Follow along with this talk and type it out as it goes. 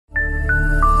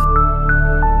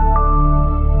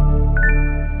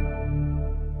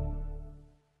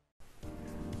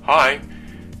Hi!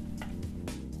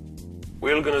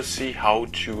 We're gonna see how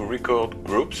to record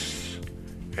groups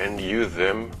and use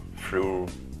them through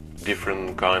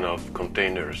different kind of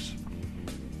containers.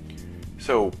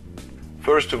 So,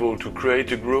 first of all, to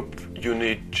create a group, you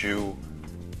need to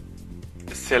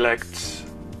select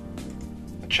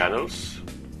channels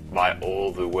by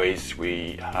all the ways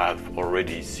we have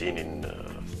already seen in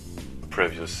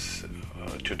previous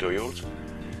tutorials.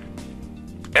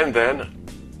 And then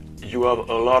you have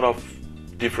a lot of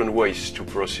different ways to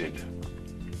proceed.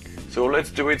 So let's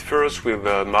do it first with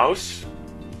the mouse.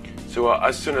 So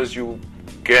as soon as you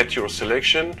get your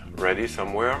selection ready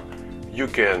somewhere, you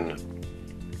can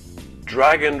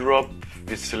drag and drop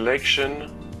the selection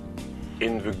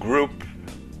in the group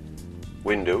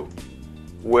window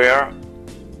where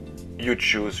you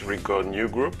choose record new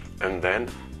group and then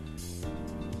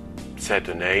set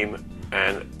a name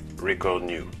and record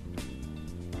new.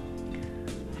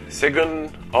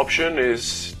 Second option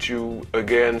is to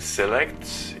again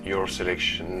select your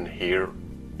selection here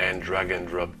and drag and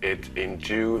drop it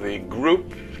into the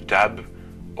group tab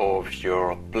of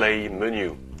your play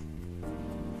menu.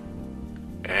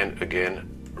 And again,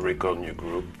 record new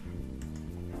group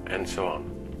and so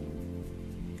on.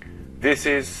 This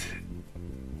is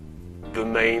the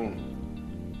main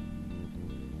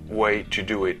way to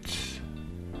do it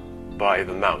by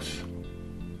the mouse.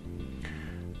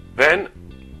 Then,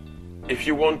 if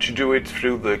you want to do it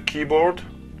through the keyboard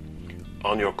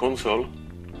on your console,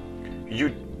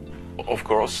 you of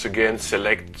course again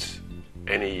select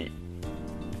any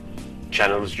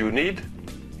channels you need,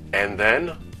 and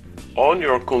then on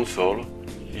your console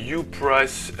you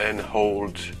press and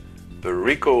hold the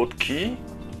record key,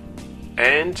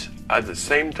 and at the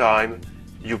same time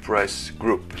you press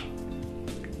group,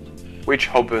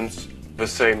 which opens the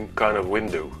same kind of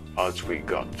window as we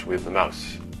got with the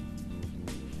mouse.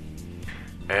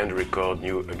 And record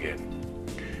new again.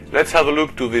 Let's have a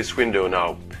look to this window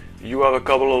now. You have a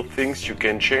couple of things you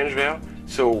can change there.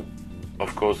 So,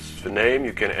 of course, the name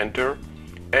you can enter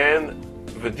and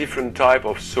the different type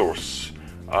of source.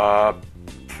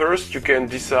 First, you can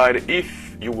decide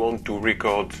if you want to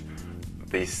record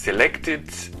the selected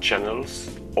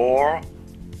channels or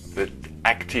the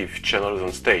active channels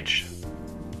on stage,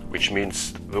 which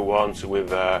means the ones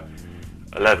with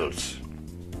levels.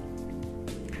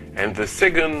 And the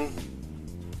second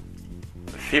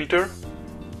filter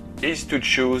is to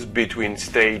choose between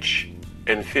stage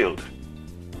and field.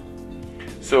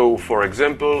 So, for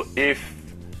example, if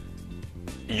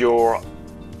your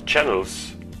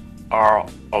channels are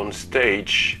on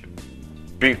stage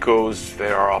because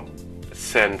they are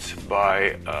sent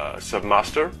by a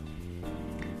submaster,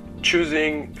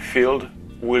 choosing field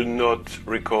will not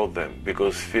record them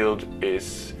because field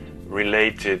is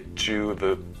related to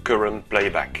the current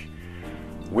playback.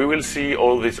 We will see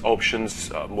all these options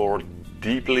more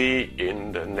deeply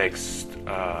in the next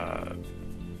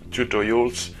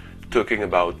tutorials, talking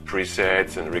about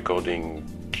presets and recording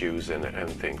cues and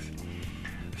things.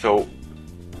 So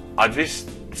at this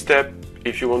step,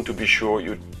 if you want to be sure,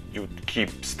 you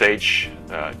keep stage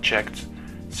checked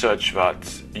such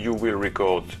that you will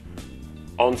record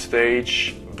on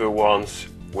stage the ones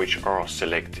which are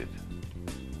selected.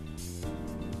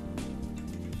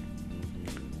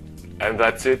 And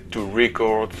that's it to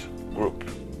record group.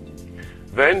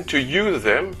 Then to use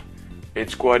them,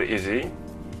 it's quite easy.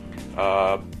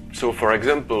 So for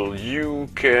example, you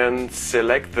can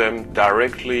select them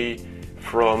directly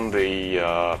from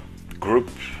the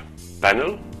group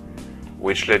panel,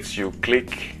 which lets you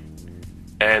click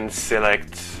and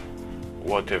select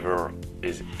whatever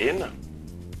is in.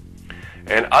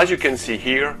 And as you can see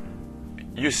here,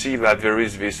 you see that there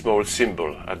is this small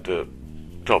symbol at the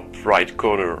top right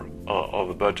corner of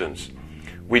the buttons,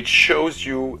 which shows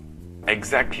you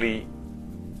exactly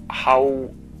how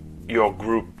your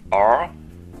group are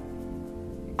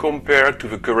compared to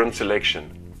the current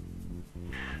selection.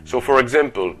 So for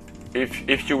example,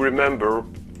 if you remember,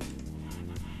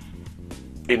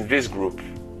 in this group,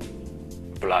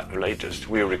 the latest,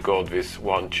 we record this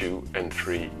 1, 2 and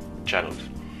 3 channels,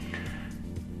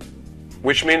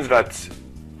 which means that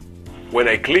when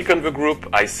I click on the group,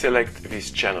 I select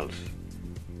these channels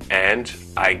and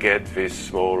I get this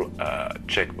small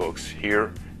checkbox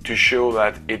here to show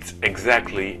that it's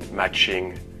exactly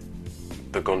matching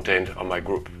the content of my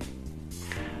group.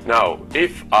 Now,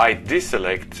 if I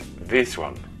deselect this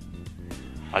one,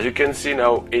 as you can see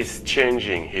now, it's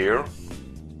changing here.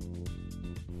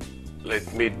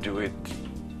 Let me do it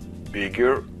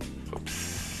bigger.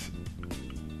 Oops.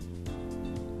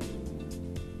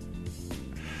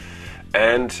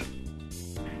 And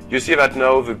you see that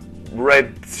now the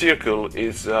red circle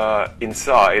is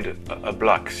inside a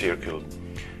black circle,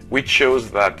 which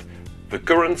shows that the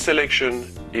current selection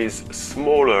is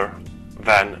smaller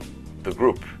than the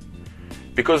group.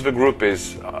 Because the group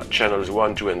is channels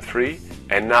 1, 2 and 3,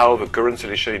 and now the current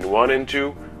selection in 1 and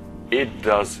 2, it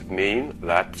does mean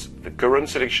that the current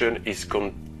selection is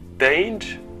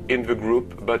contained in the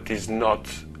group but is not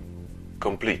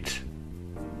complete.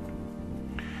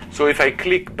 So if I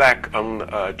click back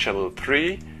on channel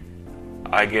 3,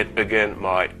 I get again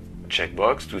my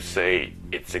checkbox to say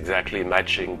it's exactly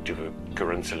matching to the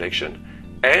current selection.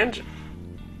 And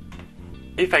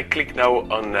if I click now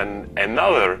on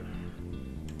another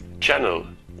channel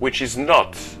which is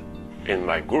not in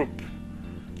my group,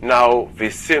 now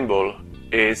this symbol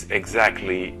is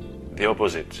exactly the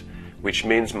opposite, which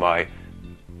means my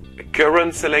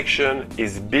current selection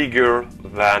is bigger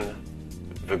than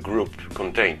the group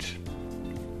contained,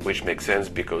 which makes sense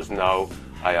because now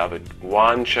I have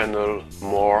one channel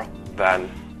more than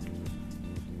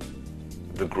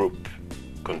the group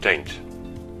contained.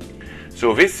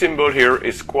 So this symbol here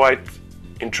is quite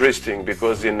interesting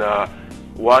because in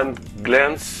one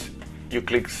glance you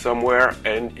click somewhere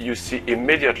and you see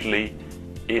immediately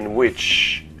in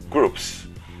which groups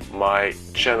my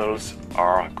channels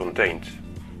are contained,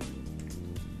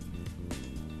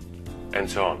 and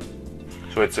so on.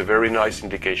 So it's a very nice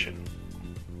indication.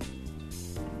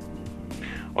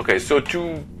 Okay, so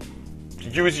to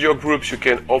use your groups, you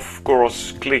can of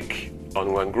course click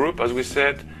on one group, as we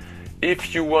said.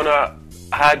 If you wanna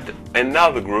add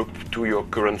another group to your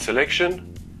current selection,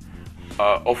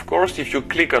 of course, if you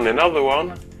click on another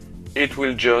one, it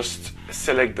will just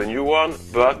select the new one,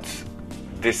 but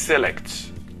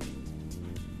deselect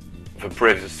the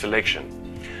previous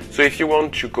selection. So if you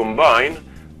want to combine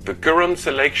the current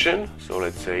selection, so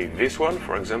let's say this one,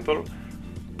 for example,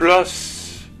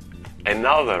 plus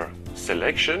another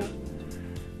selection,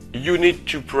 you need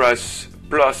to press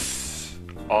plus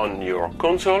on your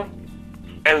console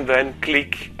and then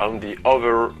click on the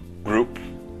other group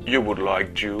you would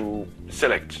like to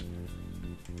select.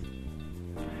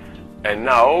 And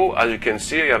now, as you can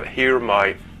see, I have here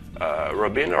my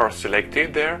Robin are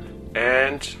selected there,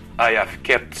 and I have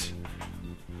kept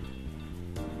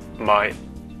my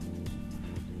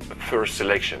first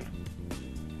selection.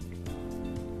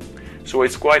 So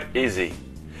it's quite easy.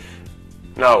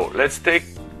 Now let's take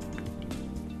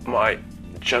my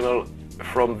channel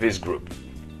from this group.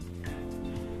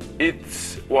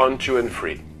 It's 1, 2 and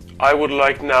 3. I would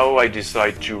like now, I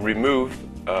decide to remove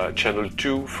channel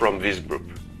 2 from this group.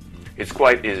 It's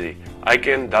quite easy. I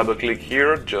can double click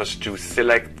here just to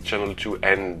select channel 2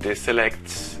 and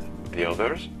deselect the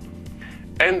others.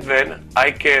 And then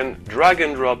I can drag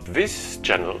and drop this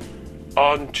channel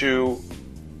onto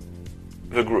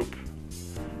the group.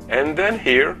 And then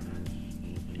here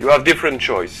you have different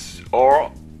choice,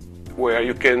 or where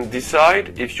you can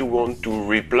decide if you want to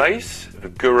replace the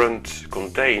current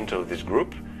content of this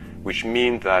group, which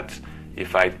means that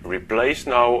if I replace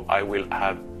now, I will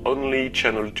have only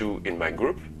channel 2 in my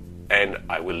group and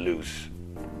I will lose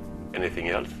anything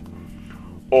else.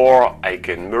 Or I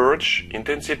can merge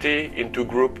intensity into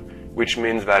group, which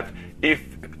means that if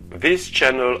this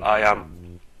channel I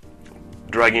am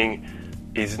dragging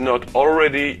is not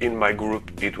already in my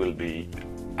group, it will be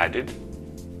added.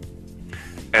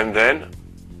 And then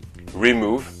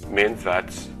remove means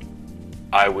that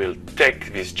I will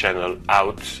take this channel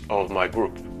out of my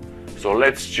group. So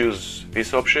let's choose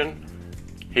this option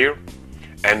here,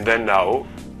 and then now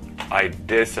I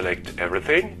deselect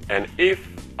everything, and if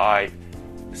I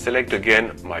select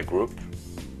again my group,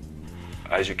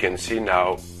 as you can see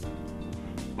now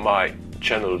my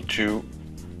channel 2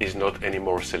 is not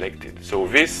anymore selected. So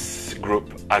this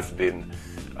group has been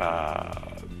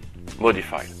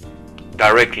modified,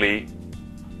 directly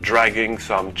dragging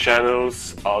some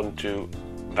channels onto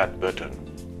that button.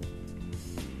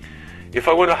 If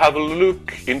I want to have a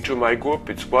look into my group,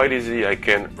 it's quite easy. I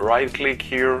can right click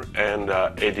here and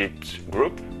edit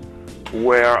group,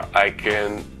 where I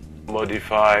can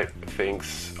modify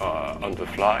things on the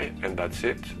fly, and that's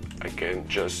it. I can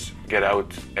just get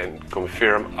out and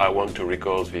confirm I want to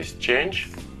record this change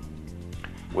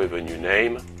with a new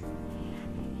name.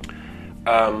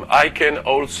 I can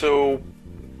also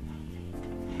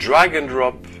drag and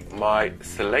drop my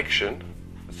selection.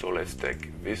 So let's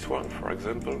take this one, for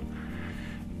example,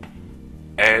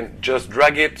 and just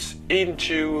drag it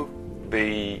into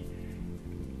the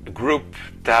group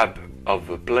tab of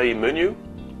the play menu,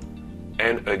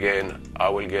 and again I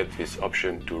will get this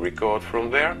option to record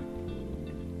from there.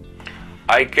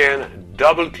 I can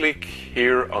double click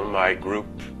here on my group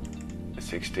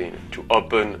 16 to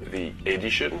open the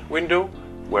edition window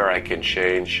where I can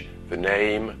change the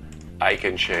name, I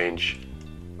can change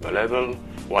the level,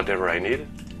 whatever I need,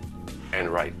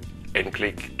 and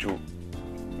click to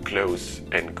close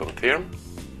and confirm.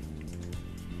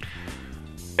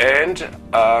 And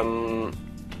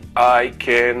I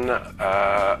can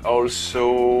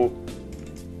also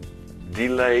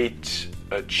delete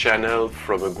a channel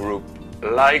from a group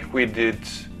like we did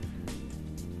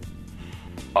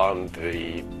on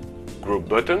the group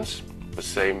buttons, the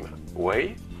same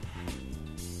way.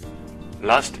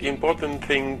 Last important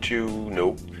thing to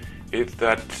know is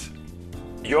that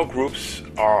your groups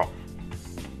are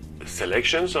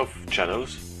selections of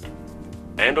channels,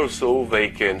 and also they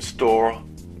can store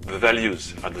the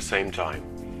values at the same time.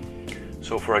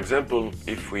 So for example,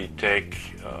 if we take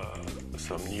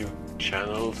some new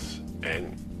channels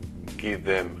and give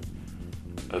them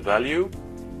a value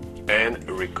and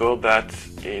record that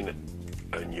in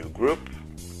a new group,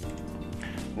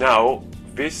 now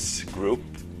this group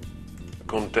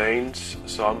contains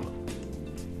some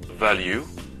value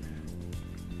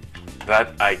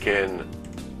that I can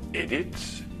edit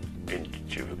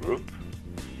into the group,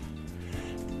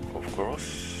 of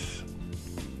course.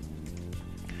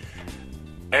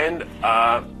 And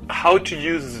how to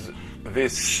use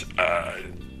these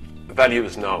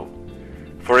values now.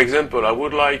 For example, I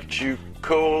would like to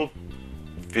call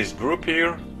this group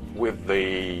here with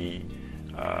the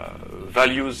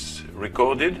values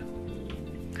recorded.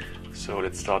 So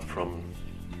let's start from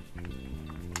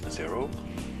 0.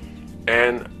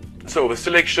 And so the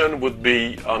selection would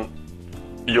be on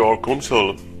your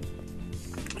console.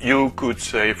 You could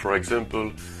say, for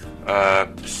example,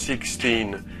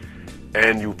 16,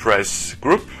 and you press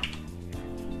group,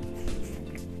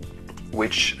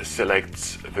 which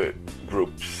selects the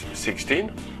group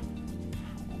 16.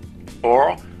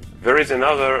 Or there is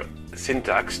another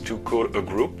syntax to call a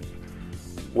group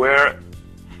where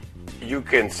you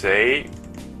can say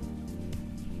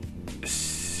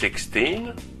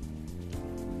 16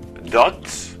 dot,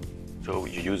 so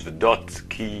you use the dot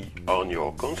key on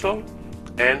your console,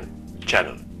 and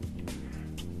channel,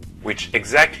 which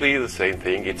exactly the same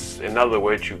thing. It's another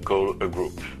way to call a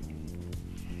group.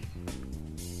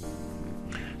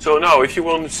 So now if you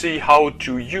want to see how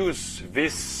to use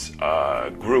this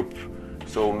group,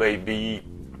 so maybe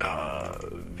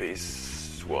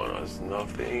this one has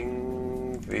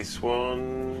nothing, this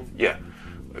one, yeah,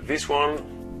 this one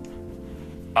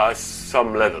has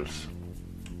some levels.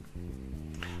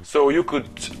 So you could,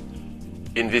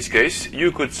 in this case,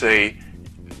 you could say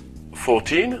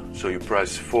 14, so you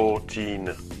press 14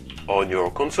 on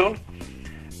your console,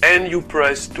 and you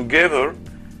press together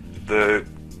the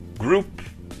group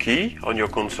key on your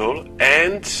console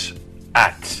and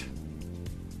 @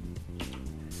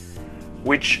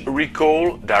 which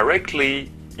recall directly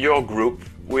your group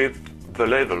with the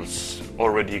levels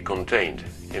already contained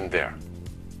in there.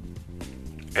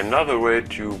 Another way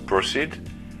to proceed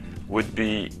would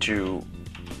be to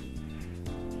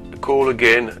call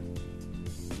again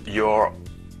your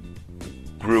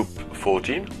group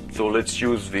 14. So let's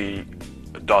use the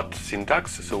dot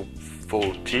syntax. So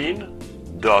 14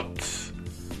 dot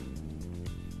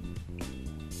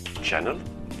channel.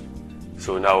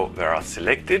 So now they are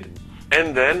selected,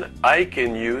 and then I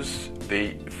can use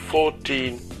the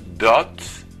 14 dot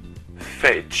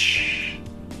fetch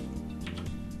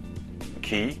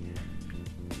key,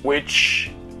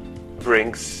 which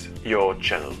brings your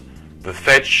channel. The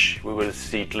fetch, we will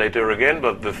see it later again,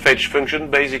 but the fetch function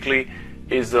basically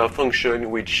is a function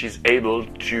which is able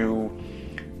to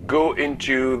go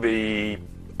into the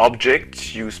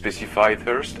object you specified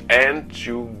first and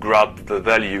to grab the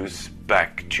values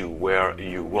back to where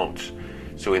you want.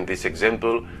 So in this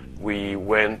example, we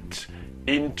went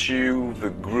into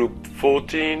the group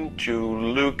 14 to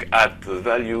look at the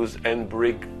values and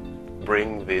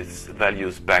bring these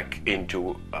values back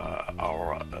into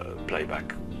our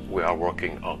playback we are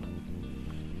working on.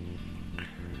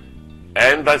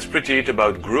 And that's pretty it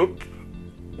about group.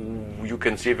 You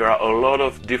can see there are a lot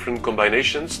of different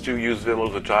combinations to use them all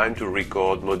the time, to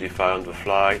record, modify on the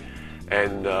fly,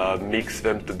 and mix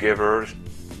them together,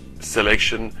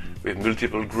 selection with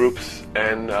multiple groups,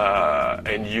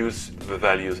 and use the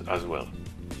values as well.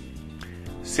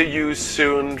 See you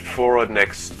soon for a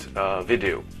next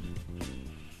video.